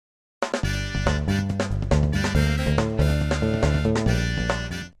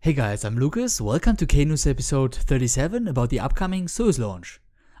Hey guys, I'm Lucas, welcome to K-News episode 37 about the upcoming Soyuz launch.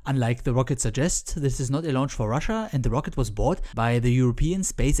 Unlike the rocket suggests, this is not a launch for Russia and the rocket was bought by the European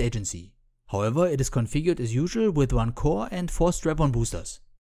Space Agency. However, it is configured as usual with one core and 4 strap-on boosters.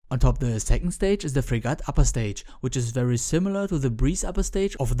 On top the second stage is the Fregat upper stage, which is very similar to the Breeze upper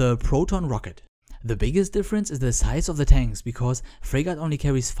stage of the Proton rocket. The biggest difference is the size of the tanks, because Fregat only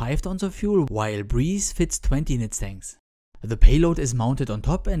carries 5 tons of fuel while Breeze fits 20 in its tanks. The payload is mounted on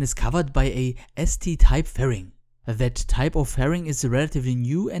top and is covered by a ST-type fairing. That type of fairing is relatively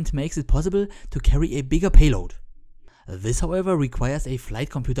new and makes it possible to carry a bigger payload. This however requires a flight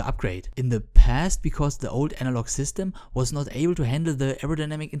computer upgrade in the past because the old analog system was not able to handle the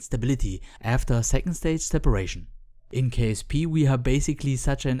aerodynamic instability after second stage separation. In KSP we have basically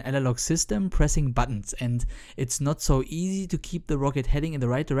such an analog system pressing buttons, and it's not so easy to keep the rocket heading in the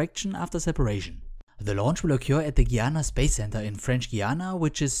right direction after separation. The launch will occur at the Guiana Space Center in French Guiana,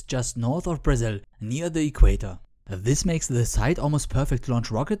 which is just north of Brazil, near the equator. This makes the site almost perfect to launch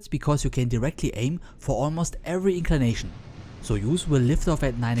rockets because you can directly aim for almost every inclination. Soyuz will lift off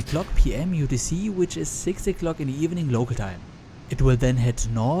at 9 o'clock PM UTC, which is 6 o'clock in the evening local time. It will then head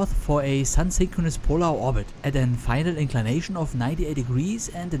north for a sun-synchronous polar orbit at a final inclination of 98 degrees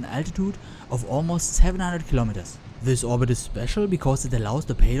and an altitude of almost 700 kilometers. This orbit is special because it allows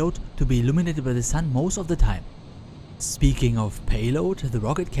the payload to be illuminated by the sun most of the time. Speaking of payload, the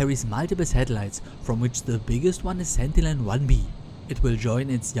rocket carries multiple satellites, from which the biggest one is Sentinel 1B. It will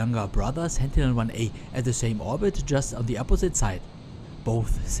join its younger brother Sentinel 1A at the same orbit, just on the opposite side.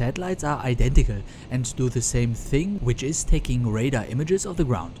 Both satellites are identical and do the same thing, which is taking radar images of the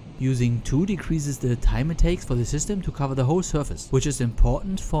ground. Using 2 decreases the time it takes for the system to cover the whole surface, which is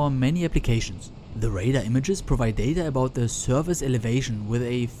important for many applications. The radar images provide data about the surface elevation with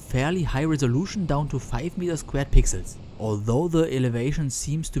a fairly high resolution down to 5 meters squared pixels. Although the elevation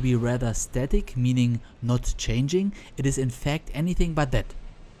seems to be rather static, meaning not changing, it is in fact anything but that.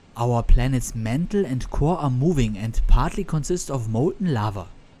 Our planet's mantle and core are moving and partly consist of molten lava.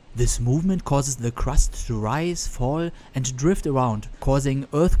 This movement causes the crust to rise, fall and drift around, causing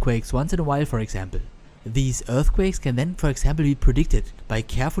earthquakes once in a while, for example. These earthquakes can then, for example, be predicted by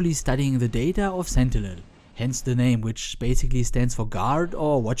carefully studying the data of Sentinel, hence the name, which basically stands for guard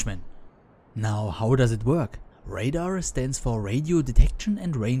or watchman. Now, how does it work? Radar stands for radio detection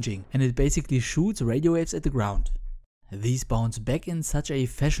and ranging, and it basically shoots radio waves at the ground. These bounce back in such a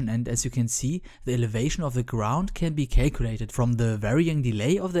fashion, and as you can see, the elevation of the ground can be calculated from the varying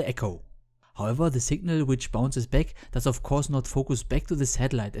delay of the echo. However, the signal which bounces back does of course not focus back to the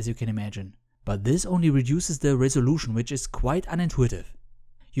satellite, as you can imagine. But this only reduces the resolution, which is quite unintuitive.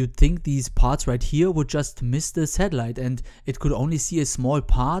 You'd think these parts right here would just miss the satellite and it could only see a small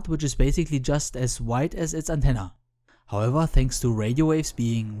part which is basically just as wide as its antenna. However, thanks to radio waves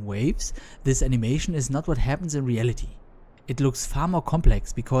being waves, this animation is not what happens in reality. It looks far more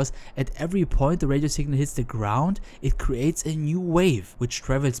complex because at every point the radio signal hits the ground, it creates a new wave which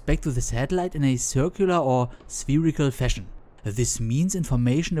travels back to the satellite in a circular or spherical fashion. This means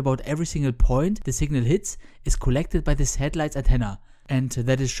information about every single point the signal hits is collected by the satellite's antenna, and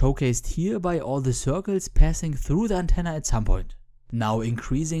that is showcased here by all the circles passing through the antenna at some point. Now,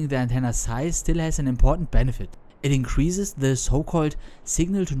 increasing the antenna size still has an important benefit. It increases the so-called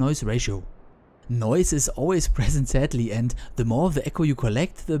signal-to-noise ratio. Noise is always present sadly, and the more of the echo you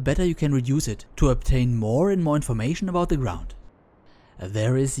collect, the better you can reduce it to obtain more and more information about the ground.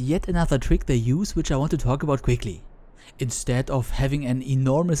 There is yet another trick they use which I want to talk about quickly. Instead of having an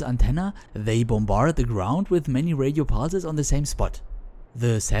enormous antenna, they bombard the ground with many radio pulses on the same spot.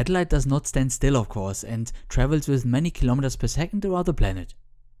 The satellite does not stand still, of course, and travels with many kilometers per second around the planet.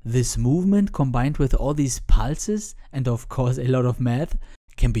 This movement, combined with all these pulses and of course a lot of math,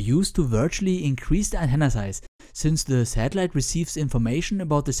 can be used to virtually increase the antenna size, since the satellite receives information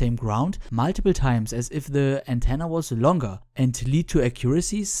about the same ground multiple times as if the antenna was longer, and lead to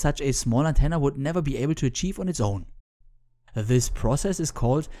accuracies such a small antenna would never be able to achieve on its own. This process is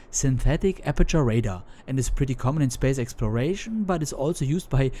called synthetic aperture radar and is pretty common in space exploration, but is also used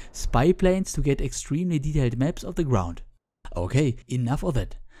by spy planes to get extremely detailed maps of the ground. Okay, enough of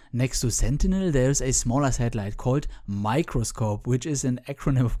that. Next to Sentinel there is a smaller satellite called Microscope, which is an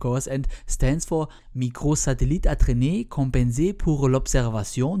acronym of course and stands for Microsatellite à traîner compensé pour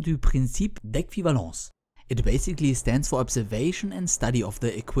l'observation du principe d'équivalence. It basically stands for observation and study of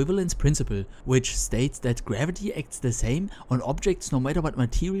the equivalence principle, which states that gravity acts the same on objects no matter what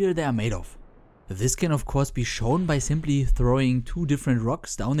material they are made of. This can of course be shown by simply throwing 2 different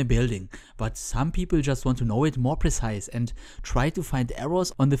rocks down a building, but some people just want to know it more precise and try to find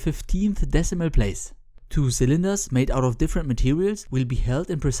errors on the 15th decimal place. Two cylinders made out of different materials will be held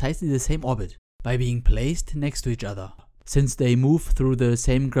in precisely the same orbit, by being placed next to each other. Since they move through the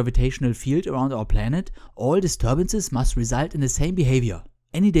same gravitational field around our planet, all disturbances must result in the same behavior.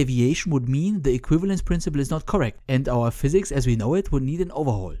 Any deviation would mean the equivalence principle is not correct, and our physics as we know it would need an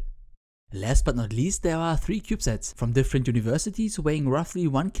overhaul. Last but not least, there are 3 CubeSats from different universities weighing roughly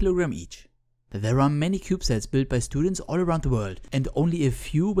 1 kilogram each. There are many CubeSats built by students all around the world, and only a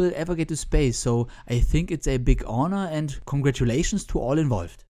few will ever get to space, so I think it's a big honor and congratulations to all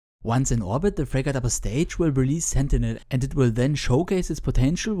involved. Once in orbit, the frigate upper stage will release Sentinel, and it will then showcase its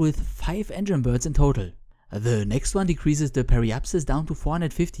potential with 5 engine burns in total. The next one decreases the periapsis down to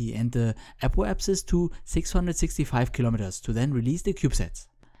 450 and the apoapsis to 665 kilometers to then release the CubeSats.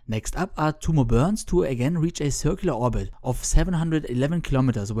 Next up are 2 more burns to again reach a circular orbit of 711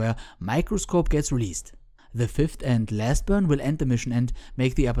 kilometers where Microscope gets released. The 5th and last burn will end the mission and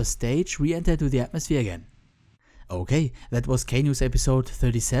make the upper stage re-enter to the atmosphere again. Okay, that was K-News episode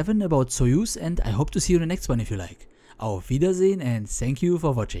 37 about Soyuz, and I hope to see you in the next one if you like. Auf Wiedersehen and thank you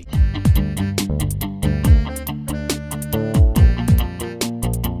for watching.